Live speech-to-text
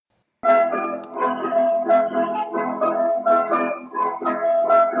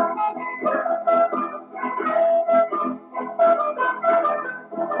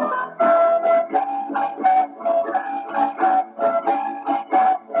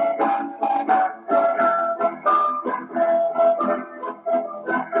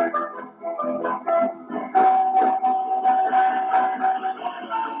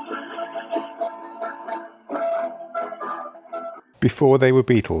Before They Were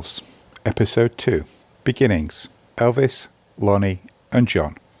Beatles, Episode 2, Beginnings, Elvis, Lonnie and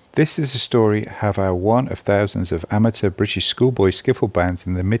John. This is a story of how one of thousands of amateur British schoolboy skiffle bands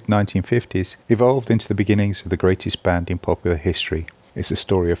in the mid-1950s evolved into the beginnings of the greatest band in popular history. It's a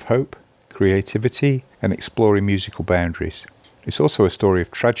story of hope, creativity and exploring musical boundaries. It's also a story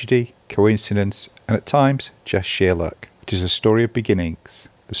of tragedy, coincidence and at times just sheer luck. It is a story of beginnings,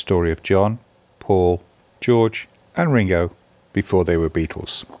 the story of John, Paul, George and Ringo before they were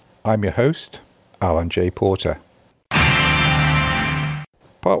Beatles. I'm your host, Alan J. Porter.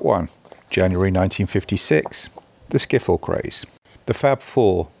 Part 1. January 1956. The skiffle craze. The Fab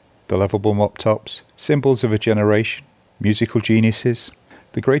Four, the lovable mop tops, symbols of a generation, musical geniuses,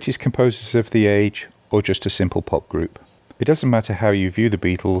 the greatest composers of the age, or just a simple pop group. It doesn't matter how you view the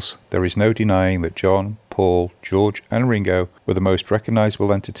Beatles, there is no denying that John, Paul, George and Ringo were the most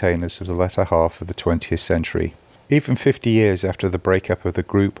recognisable entertainers of the latter half of the 20th century. Even 50 years after the breakup of the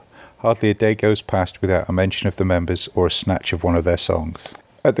group, hardly a day goes past without a mention of the members or a snatch of one of their songs.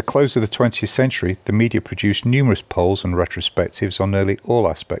 At the close of the 20th century, the media produced numerous polls and retrospectives on nearly all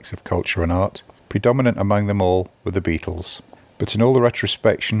aspects of culture and art. Predominant among them all were the Beatles. But in all the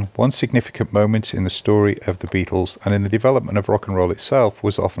retrospection, one significant moment in the story of the Beatles and in the development of rock and roll itself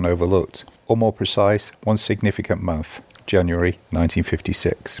was often overlooked, or more precise, one significant month, January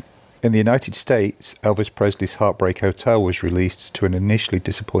 1956. In the United States, Elvis Presley's Heartbreak Hotel was released to an initially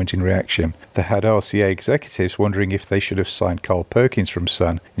disappointing reaction that had RCA executives wondering if they should have signed Carl Perkins from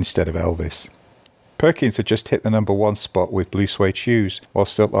Sun instead of Elvis. Perkins had just hit the number one spot with Blue Suede Shoes while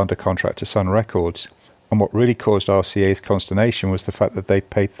still under contract to Sun Records, and what really caused RCA's consternation was the fact that they'd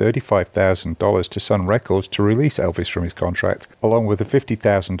paid $35,000 to Sun Records to release Elvis from his contract, along with a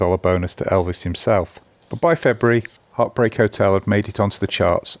 $50,000 bonus to Elvis himself. But by February, Heartbreak Hotel had made it onto the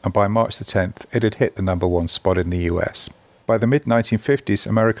charts, and by March the 10th, it had hit the number one spot in the US. By the mid-1950s,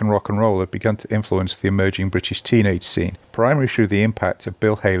 American rock and roll had begun to influence the emerging British teenage scene, primarily through the impact of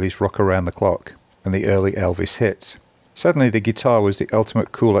Bill Haley's Rock Around the Clock and the early Elvis hits. Suddenly, the guitar was the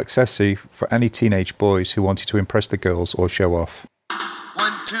ultimate cool accessory for any teenage boys who wanted to impress the girls or show off. 1,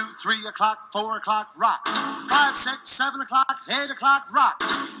 2, 3 o'clock, 4 o'clock, rock. 5, 6, 7 o'clock, 8 o'clock, rock.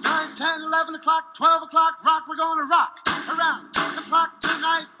 9, 10, 11 o'clock, 12 o'clock, rock. We're gonna rock around the clock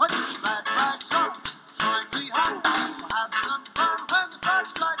tonight. Put your glad rags on. Join me hot. We'll have some fun when the clock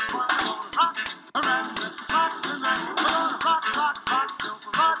strikes 1. We're gonna rock around the clock tonight. We're gonna rock, rock, rock till the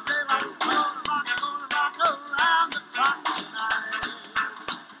broad daylight. We're gonna rock around the clock tonight.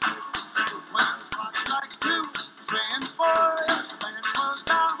 When the clock strikes 2, 3 and 4, if the band slows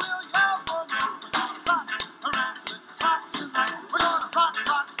down, we'll yell for more. We're gonna rock around the clock tonight. We're gonna rock,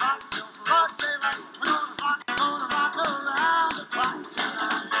 rock, rock till the broad daylight. We're gonna rock around the clock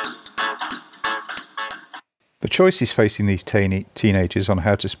tonight. The choices facing these teenagers on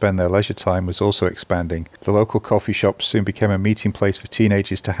how to spend their leisure time was also expanding. The local coffee shops soon became a meeting place for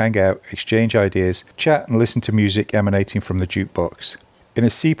teenagers to hang out, exchange ideas, chat and listen to music emanating from the jukebox. In a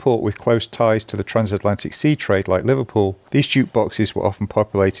seaport with close ties to the transatlantic sea trade like Liverpool, these jukeboxes were often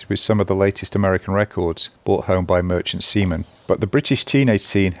populated with some of the latest American records, brought home by merchant seamen. But the British teenage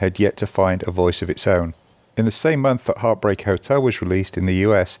scene had yet to find a voice of its own. In the same month that Heartbreak Hotel was released in the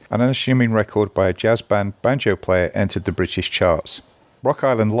US, an unassuming record by a jazz band banjo player entered the British charts. Rock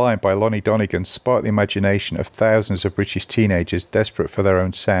Island Line by Lonnie Donegan sparked the imagination of thousands of British teenagers desperate for their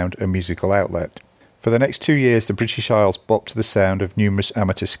own sound and musical outlet. For the next 2 years, the British Isles bopped to the sound of numerous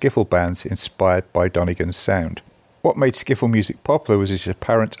amateur skiffle bands inspired by Donegan's sound. What made skiffle music popular was its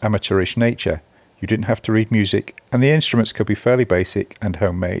apparent amateurish nature. You didn't have to read music, and the instruments could be fairly basic and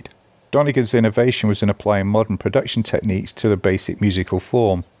homemade. Donegan's innovation was in applying modern production techniques to the basic musical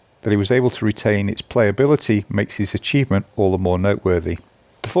form. That he was able to retain its playability makes his achievement all the more noteworthy.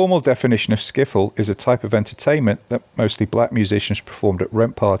 The formal definition of skiffle is a type of entertainment that mostly black musicians performed at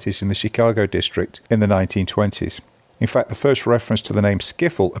rent parties in the Chicago district in the 1920s. In fact, the first reference to the name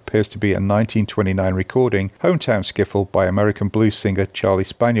skiffle appears to be a 1929 recording, Hometown Skiffle, by American blues singer Charlie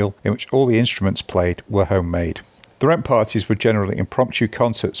Spaniel, in which all the instruments played were homemade. The rent parties were generally impromptu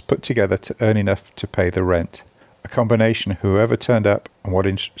concerts put together to earn enough to pay the rent. A combination of whoever turned up and what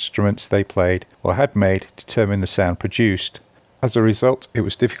instruments they played or had made determined the sound produced. As a result, it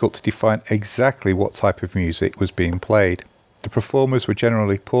was difficult to define exactly what type of music was being played. The performers were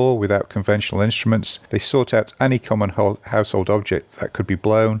generally poor without conventional instruments. They sought out any common household object that could be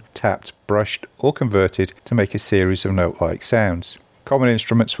blown, tapped, brushed or converted to make a series of note-like sounds. Common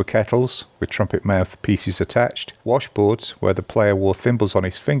instruments were kettles, with trumpet mouth pieces attached, washboards, where the player wore thimbles on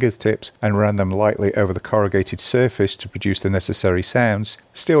his fingertips and ran them lightly over the corrugated surface to produce the necessary sounds,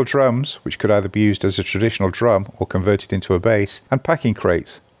 steel drums, which could either be used as a traditional drum or converted into a bass, and packing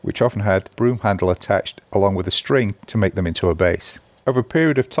crates, which often had a broom handle attached along with a string to make them into a bass. Over a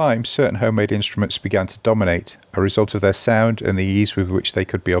period of time, certain homemade instruments began to dominate, a result of their sound and the ease with which they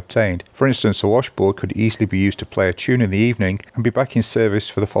could be obtained. For instance, a washboard could easily be used to play a tune in the evening and be back in service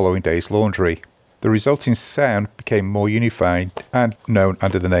for the following day's laundry. The resulting sound became more unified and known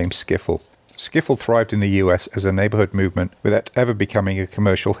under the name skiffle. Skiffle thrived in the US as a neighborhood movement without ever becoming a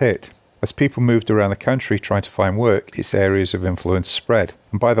commercial hit. As people moved around the country trying to find work, its areas of influence spread,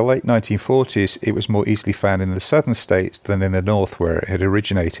 and by the late 1940s it was more easily found in the southern states than in the north where it had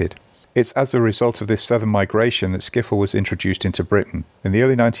originated. It's as a result of this southern migration that skiffle was introduced into Britain. In the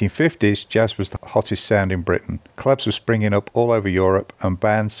early 1950s, jazz was the hottest sound in Britain. Clubs were springing up all over Europe, and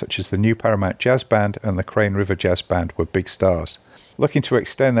bands such as the New Paramount Jazz Band and the Crane River Jazz Band were big stars. Looking to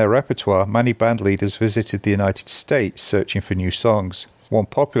extend their repertoire, many band leaders visited the United States searching for new songs. One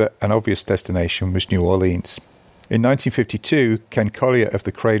popular and obvious destination was New Orleans. In 1952, Ken Collier of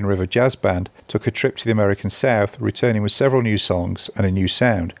the Crane River Jazz Band took a trip to the American South, returning with several new songs and a new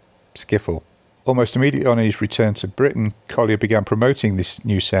sound, skiffle. Almost immediately on his return to Britain, Collier began promoting this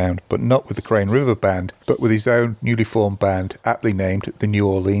new sound, but not with the Crane River Band, but with his own newly formed band, aptly named the New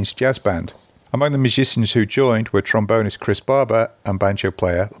Orleans Jazz Band. Among the musicians who joined were trombonist Chris Barber and banjo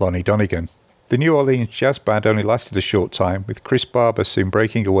player Lonnie Donegan. The New Orleans Jazz Band only lasted a short time, with Chris Barber soon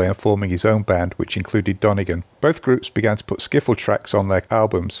breaking away and forming his own band, which included Donegan. Both groups began to put skiffle tracks on their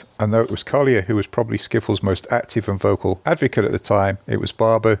albums, and though it was Collier who was probably skiffle's most active and vocal advocate at the time, it was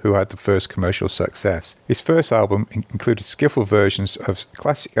Barber who had the first commercial success. His first album included skiffle versions of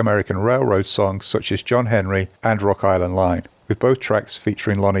classic American railroad songs such as John Henry and Rock Island Line, with both tracks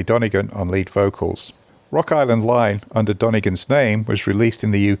featuring Lonnie Donegan on lead vocals. Rock Island Line, under Donegan's name, was released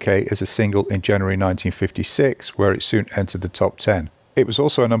in the UK as a single in January 1956, where it soon entered the top 10. It was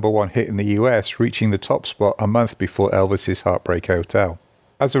also a number one hit in the US, reaching the top spot a month before Elvis's Heartbreak Hotel.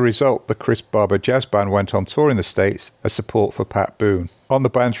 As a result, the Chris Barber Jazz Band went on tour in the States as support for Pat Boone. On the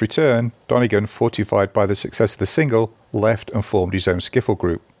band's return, Donegan, fortified by the success of the single, left and formed his own skiffle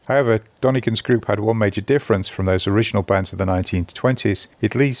group. However, Donegan's group had one major difference from those original bands of the 1920s.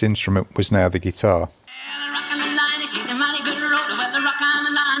 His lead instrument was now the guitar.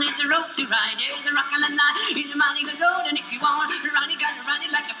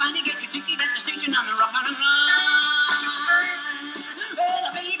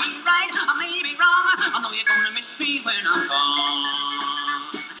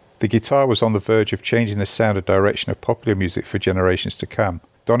 The guitar was on the verge of changing the sound and direction of popular music for generations to come.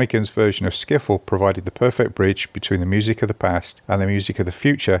 Donegan's version of skiffle provided the perfect bridge between the music of the past and the music of the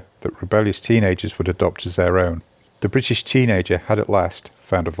future that rebellious teenagers would adopt as their own. The British teenager had at last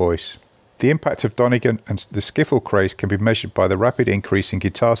found a voice. The impact of Donegan and the skiffle craze can be measured by the rapid increase in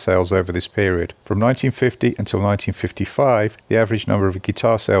guitar sales over this period. From 1950 until 1955, the average number of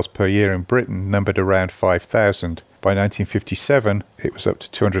guitar sales per year in Britain numbered around 5,000. By 1957, it was up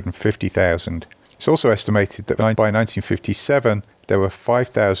to 250,000. It's also estimated that by 1957, there were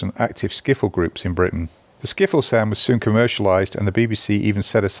 5,000 active skiffle groups in Britain. The skiffle sound was soon commercialised, and the BBC even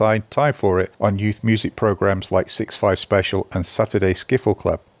set aside time for it on youth music programmes like 6-5 Special and Saturday Skiffle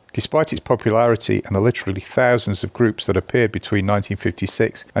Club. Despite its popularity and the literally thousands of groups that appeared between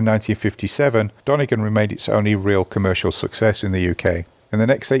 1956 and 1957, Donegan remained its only real commercial success in the UK. In the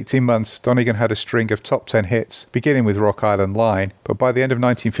next 18 months, Donegan had a string of top 10 hits, beginning with Rock Island Line, but by the end of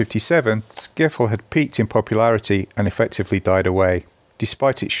 1957, skiffle had peaked in popularity and effectively died away.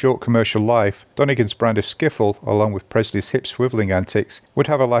 Despite its short commercial life, Donegan's brand of skiffle, along with Presley's hip-swiveling antics, would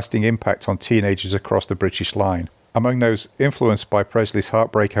have a lasting impact on teenagers across the British line. Among those influenced by Presley's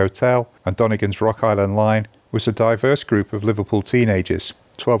Heartbreak Hotel and Donegan's Rock Island Line was a diverse group of Liverpool teenagers: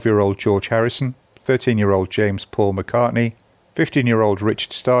 12-year-old George Harrison, 13-year-old James Paul McCartney, 15-year-old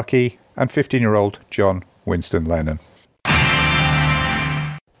Richard Starkey, and 15-year-old John Winston Lennon.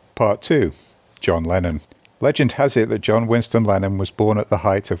 Part 2. John Lennon. Legend has it that John Winston Lennon was born at the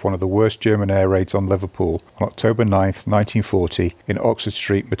height of one of the worst German air raids on Liverpool on October 9, 1940, in Oxford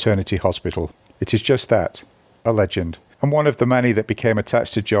Street Maternity Hospital. It is just that, a legend, and one of the many that became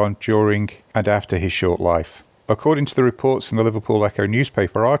attached to John during and after his short life. According to the reports in the Liverpool Echo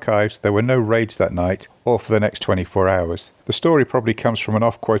newspaper archives, there were no raids that night or for the next 24 hours. The story probably comes from an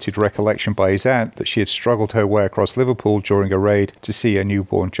oft-quoted recollection by his aunt that she had struggled her way across Liverpool during a raid to see her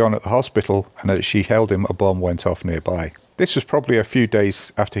newborn John at the hospital, and as she held him, a bomb went off nearby. This was probably a few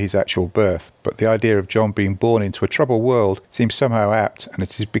days after his actual birth, but the idea of John being born into a troubled world seems somehow apt, and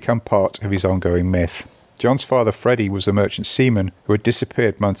it has become part of his ongoing myth. John's father Freddie was a merchant seaman who had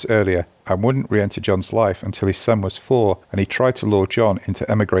disappeared months earlier and wouldn't re-enter John's life until his son was 4, and he tried to lure John into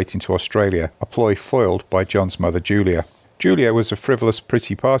emigrating to Australia, a ploy foiled by John's mother Julia. Julia was a frivolous,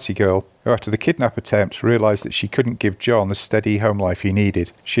 pretty party girl who, after the kidnap attempt, realised that she couldn't give John the steady home life he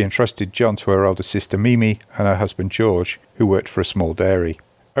needed. She entrusted John to her elder sister Mimi and her husband George, who worked for a small dairy.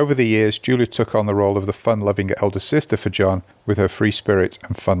 Over the years, Julia took on the role of the fun-loving elder sister for John with her free spirit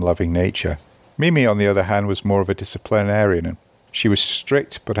and fun-loving nature. Mimi, on the other hand, was more of a disciplinarian. She was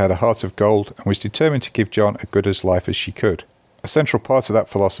strict but had a heart of gold and was determined to give John as good a life as she could. A central part of that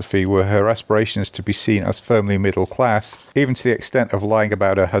philosophy were her aspirations to be seen as firmly middle class, even to the extent of lying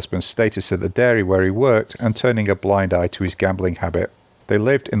about her husband's status at the dairy where he worked and turning a blind eye to his gambling habit. They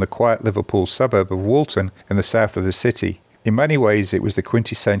lived in the quiet Liverpool suburb of Woolton in the south of the city. In many ways it was the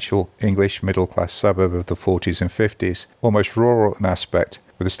quintessential English middle-class suburb of the 40s and 50s, almost rural in aspect,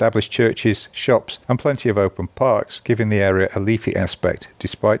 with established churches, shops and plenty of open parks, giving the area a leafy aspect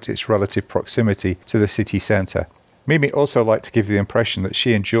despite its relative proximity to the city centre. Mimi also liked to give the impression that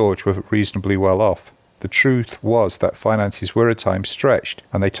she and George were reasonably well off. The truth was that finances were at times stretched,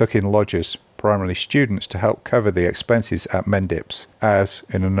 and they took in lodgers, primarily students, to help cover the expenses at Mendips, as,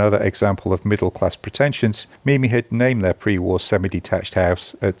 in another example of middle-class pretensions, Mimi had named their pre-war semi-detached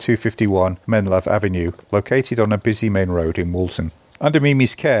house at 251 Menlove Avenue, located on a busy main road in Woolton. Under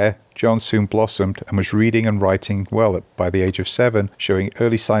Mimi's care, John soon blossomed and was reading and writing well by the age of 7, showing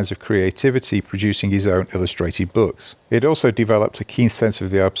early signs of creativity, producing his own illustrated books. He had also developed a keen sense of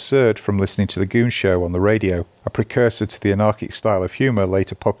the absurd from listening to The Goon Show on the radio, a precursor to the anarchic style of humour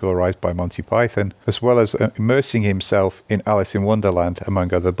later popularised by Monty Python, as well as immersing himself in Alice in Wonderland,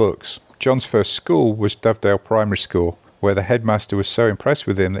 among other books. John's first school was Dovedale Primary School, where the headmaster was so impressed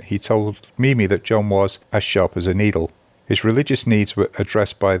with him that he told Mimi that John was as sharp as a needle. His religious needs were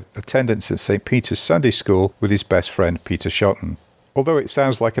addressed by attendance at St. Peter's Sunday School with his best friend Peter Shotton. Although it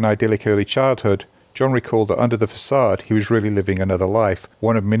sounds like an idyllic early childhood, John recalled that under the facade he was really living another life,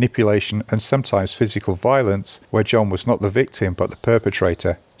 one of manipulation and sometimes physical violence, where John was not the victim but the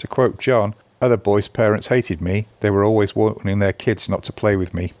perpetrator. To quote John, "Other boys' parents hated me. They were always warning their kids not to play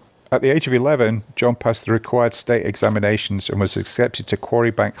with me." At the age of 11, John passed the required state examinations and was accepted to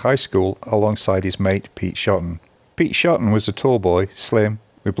Quarrybank High School alongside his mate Pete Shotton. Pete Shotton was a tall boy, slim,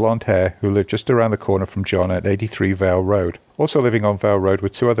 with blonde hair, who lived just around the corner from John at 83 Vale Road. Also living on Vale Road were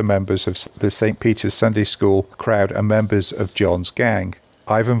 2 other members of the St. Peter's Sunday School crowd and members of John's gang,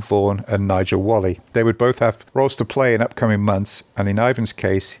 Ivan Vaughan and Nigel Wally. They would both have roles to play in upcoming months, and in Ivan's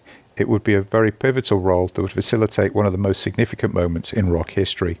case, it would be a very pivotal role that would facilitate one of the most significant moments in rock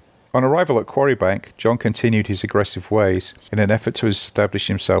history. On arrival at Quarrybank, John continued his aggressive ways in an effort to establish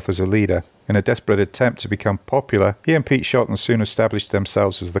himself as a leader. In a desperate attempt to become popular, he and Pete Shotton soon established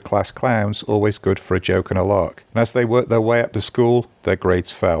themselves as the class clowns, always good for a joke and a lark. And as they worked their way up to school, their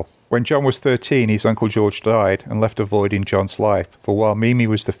grades fell. When John was 13, his Uncle George died and left a void in John's life, for while Mimi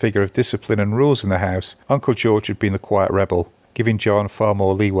was the figure of discipline and rules in the house, Uncle George had been the quiet rebel, giving John far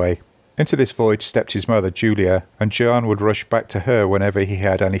more leeway. Into this void stepped his mother, Julia, and John would rush back to her whenever he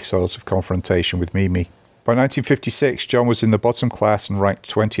had any sort of confrontation with Mimi. By 1956, John was in the bottom class and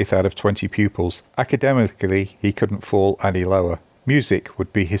ranked 20th out of 20 pupils. Academically, he couldn't fall any lower. Music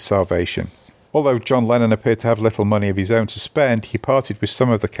would be his salvation. Although John Lennon appeared to have little money of his own to spend, he parted with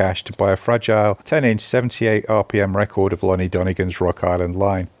some of the cash to buy a fragile 10-inch 78 RPM record of Lonnie Donegan's Rock Island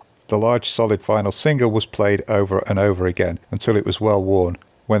Line. The large solid vinyl single was played over and over again until it was well worn,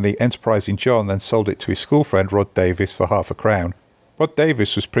 when the enterprising John then sold it to his school friend Rod Davis for £0.50. Rod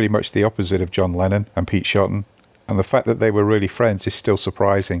Davis was pretty much the opposite of John Lennon and Pete Shotton, and the fact that they were really friends is still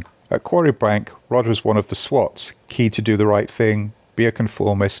surprising. At Quarrybank, Rod was one of the SWATs, keen to do the right thing, be a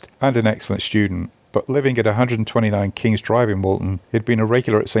conformist, and an excellent student. But living at 129 King's Drive in Woolton, he had been a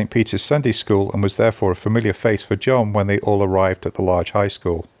regular at St. Peter's Sunday School and was therefore a familiar face for John when they all arrived at the large high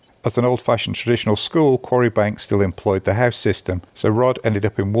school. As an old-fashioned traditional school, Quarrybank still employed the house system, so Rod ended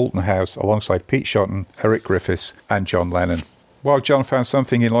up in Woolton House alongside Pete Shotton, Eric Griffiths, and John Lennon. While John found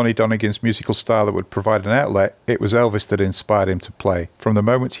something in Lonnie Donegan's musical style that would provide an outlet, it was Elvis that inspired him to play. From the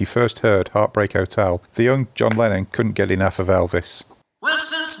moment he first heard Heartbreak Hotel, the young John Lennon couldn't get enough of Elvis. Well,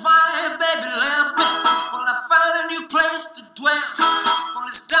 since my baby left me, well, I found a new place to dwell. Well,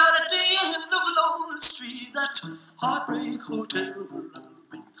 it's down at the end of a lonely street, that Heartbreak Hotel.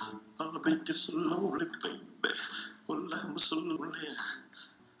 I'll be so lonely, baby. Well, I'm so lonely.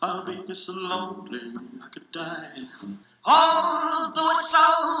 I'll be so lonely I could die. Although it's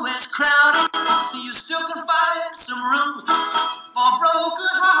always crowded, you still can find some room for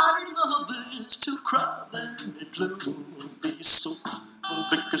broken-hearted lovers to cry their gloom. Be so,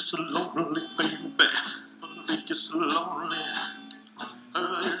 make you so lonely, baby. Make you so lonely,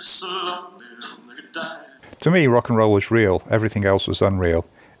 it's so lonely, make it die. To me, rock and roll was real. Everything else was unreal.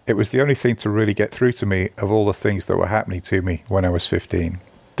 It was the only thing to really get through to me of all the things that were happening to me when I was 15.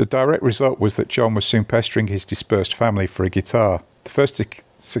 The direct result was that John was soon pestering his dispersed family for a guitar. The first to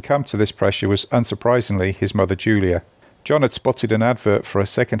succumb to this pressure was, unsurprisingly, his mother Julia. John had spotted an advert for a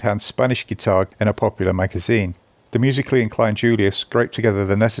second-hand Spanish guitar in a popular magazine. The musically inclined Julia scraped together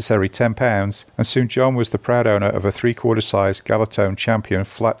the necessary £10, and soon John was the proud owner of a 3/4-size Galatone Champion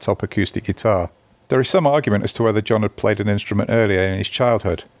flat-top acoustic guitar. There is some argument as to whether John had played an instrument earlier in his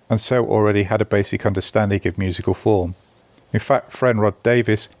childhood, and so already had a basic understanding of musical form. In fact, friend Rod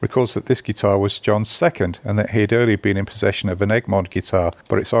Davis recalls that this guitar was John's second, and that he had earlier been in possession of an Egmont guitar,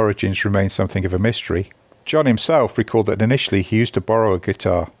 but its origins remain something of a mystery. John himself recalled that initially he used to borrow a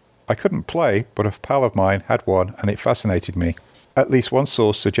guitar. I couldn't play, but a pal of mine had one, and it fascinated me. At least one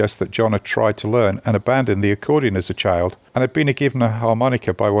source suggests that John had tried to learn and abandoned the accordion as a child, and had been given a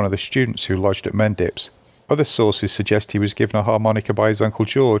harmonica by one of the students who lodged at Mendips. Other sources suggest he was given a harmonica by his Uncle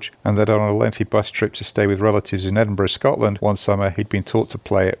George, and that on a lengthy bus trip to stay with relatives in Edinburgh, Scotland, one summer he'd been taught to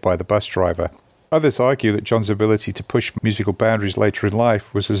play it by the bus driver. Others argue that John's ability to push musical boundaries later in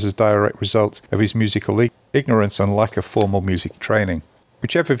life was as a direct result of his musical ignorance and lack of formal music training.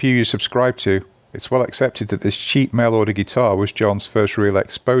 Whichever view you subscribe to, it's well accepted that this cheap mail-order guitar was John's first real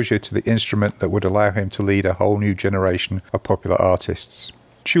exposure to the instrument that would allow him to lead a whole new generation of popular artists.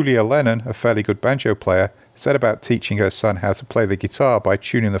 Julia Lennon, a fairly good banjo player, set about teaching her son how to play the guitar by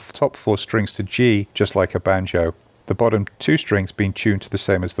tuning the top 4 strings to G, just like a banjo, the bottom 2 strings being tuned to the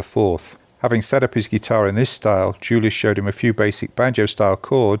same as the 4th. Having set up his guitar in this style, Julia showed him a few basic banjo-style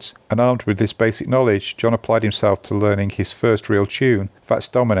chords, and armed with this basic knowledge, John applied himself to learning his first real tune, Fats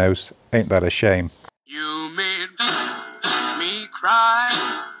Domino's Ain't That a Shame. You made me cry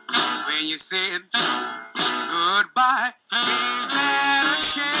when you said goodbye. Ain't that a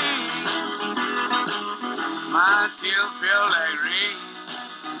shame? My tears feel like rain.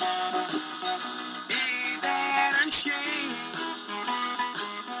 Ain't that a shame?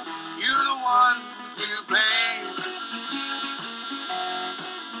 You're the one to blame.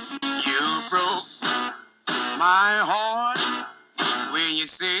 You broke my heart when you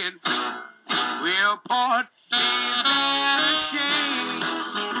said we'll part. Ain't that a shame?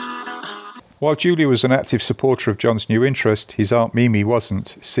 While Julia was an active supporter of John's new interest, his Aunt Mimi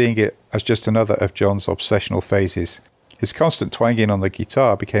wasn't, seeing it as just another of John's obsessional phases. His constant twanging on the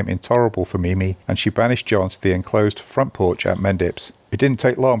guitar became intolerable for Mimi, and she banished John to the enclosed front porch at Mendips. It didn't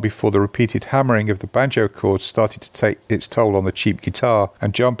take long before the repeated hammering of the banjo chords started to take its toll on the cheap guitar,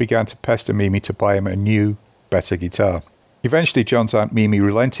 and John began to pester Mimi to buy him a new, better guitar. Eventually, John's Aunt Mimi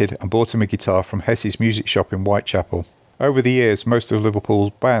relented and bought him a guitar from Hess's music shop in Whitechapel. Over the years, most of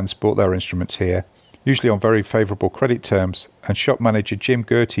Liverpool's bands bought their instruments here, usually on very favourable credit terms, and shop manager Jim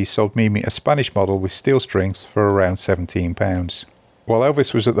Gertie sold Mimi a Spanish model with steel strings for around £17. While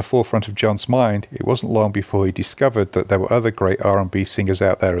Elvis was at the forefront of John's mind, it wasn't long before he discovered that there were other great R&B singers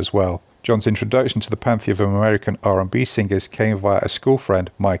out there as well. John's introduction to the pantheon of American R&B singers came via a school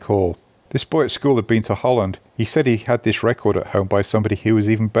friend, Mike Hall. This boy at school had been to Holland. He said he had this record at home by somebody who was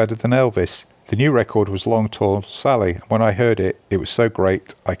even better than Elvis. The new record was Long Tall Sally. When I heard it, it was so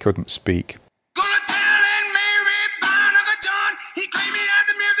great I couldn't speak.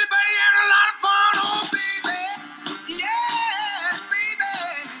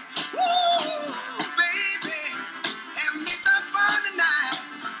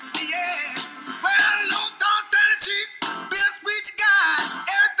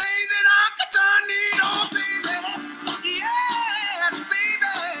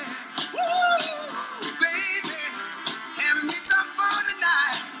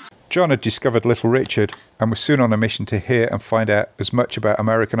 John had discovered Little Richard and was soon on a mission to hear and find out as much about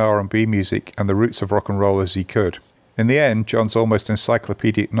American R&B music and the roots of rock and roll as he could. In the end, John's almost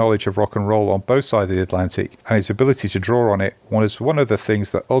encyclopedic knowledge of rock and roll on both sides of the Atlantic and his ability to draw on it was one of the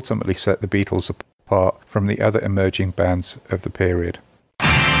things that ultimately set the Beatles apart from the other emerging bands of the period.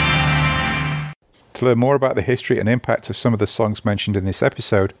 To learn more about the history and impact of some of the songs mentioned in this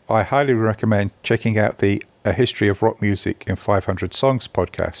episode, I highly recommend checking out the A History of Rock Music in 500 Songs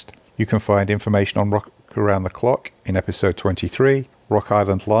podcast. You can find information on Rock Around the Clock in episode 23, Rock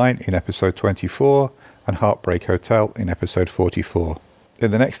Island Line in episode 24, and Heartbreak Hotel in episode 44. In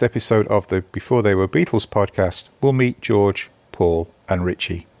the next episode of the Before They Were Beatles podcast, we'll meet George, Paul, and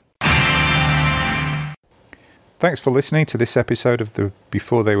Richie. Thanks for listening to this episode of the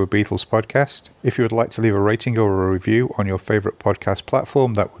Before They Were Beatles podcast. If you would like to leave a rating or a review on your favourite podcast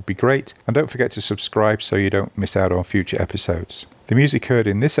platform, that would be great. And don't forget to subscribe so you don't miss out on future episodes. The music heard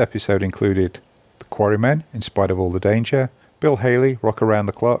in this episode included The Quarrymen, In Spite of All the Danger, Bill Haley, Rock Around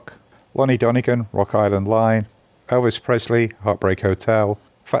the Clock, Lonnie Donegan, Rock Island Line, Elvis Presley, Heartbreak Hotel,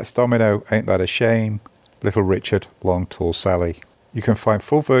 Fats Domino, Ain't That a Shame, Little Richard, Long Tall Sally. You can find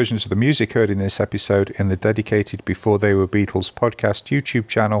full versions of the music heard in this episode in the dedicated Before They Were Beatles podcast YouTube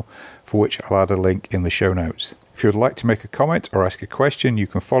channel, for which I'll add a link in the show notes. If you would like to make a comment or ask a question, you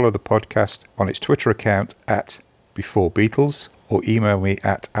can follow the podcast on its Twitter account at Before Beatles, or email me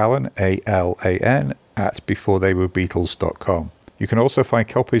at Alan, A-L-A-N, at beforetheywerebeatles.com. You can also find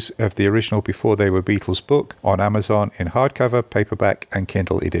copies of the original Before They Were Beatles book on Amazon in hardcover, paperback and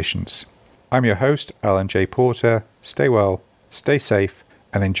Kindle editions. I'm your host, Alan J. Porter. Stay well, stay safe,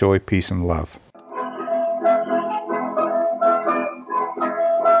 and enjoy peace and love.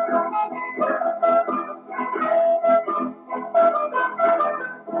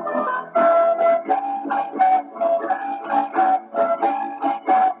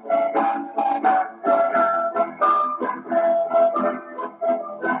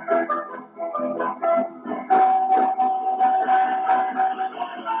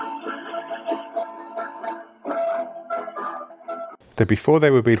 The Before They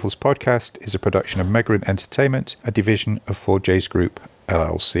Were Beatles podcast is a production of Megrin Entertainment, a division of 4J's Group,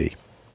 LLC.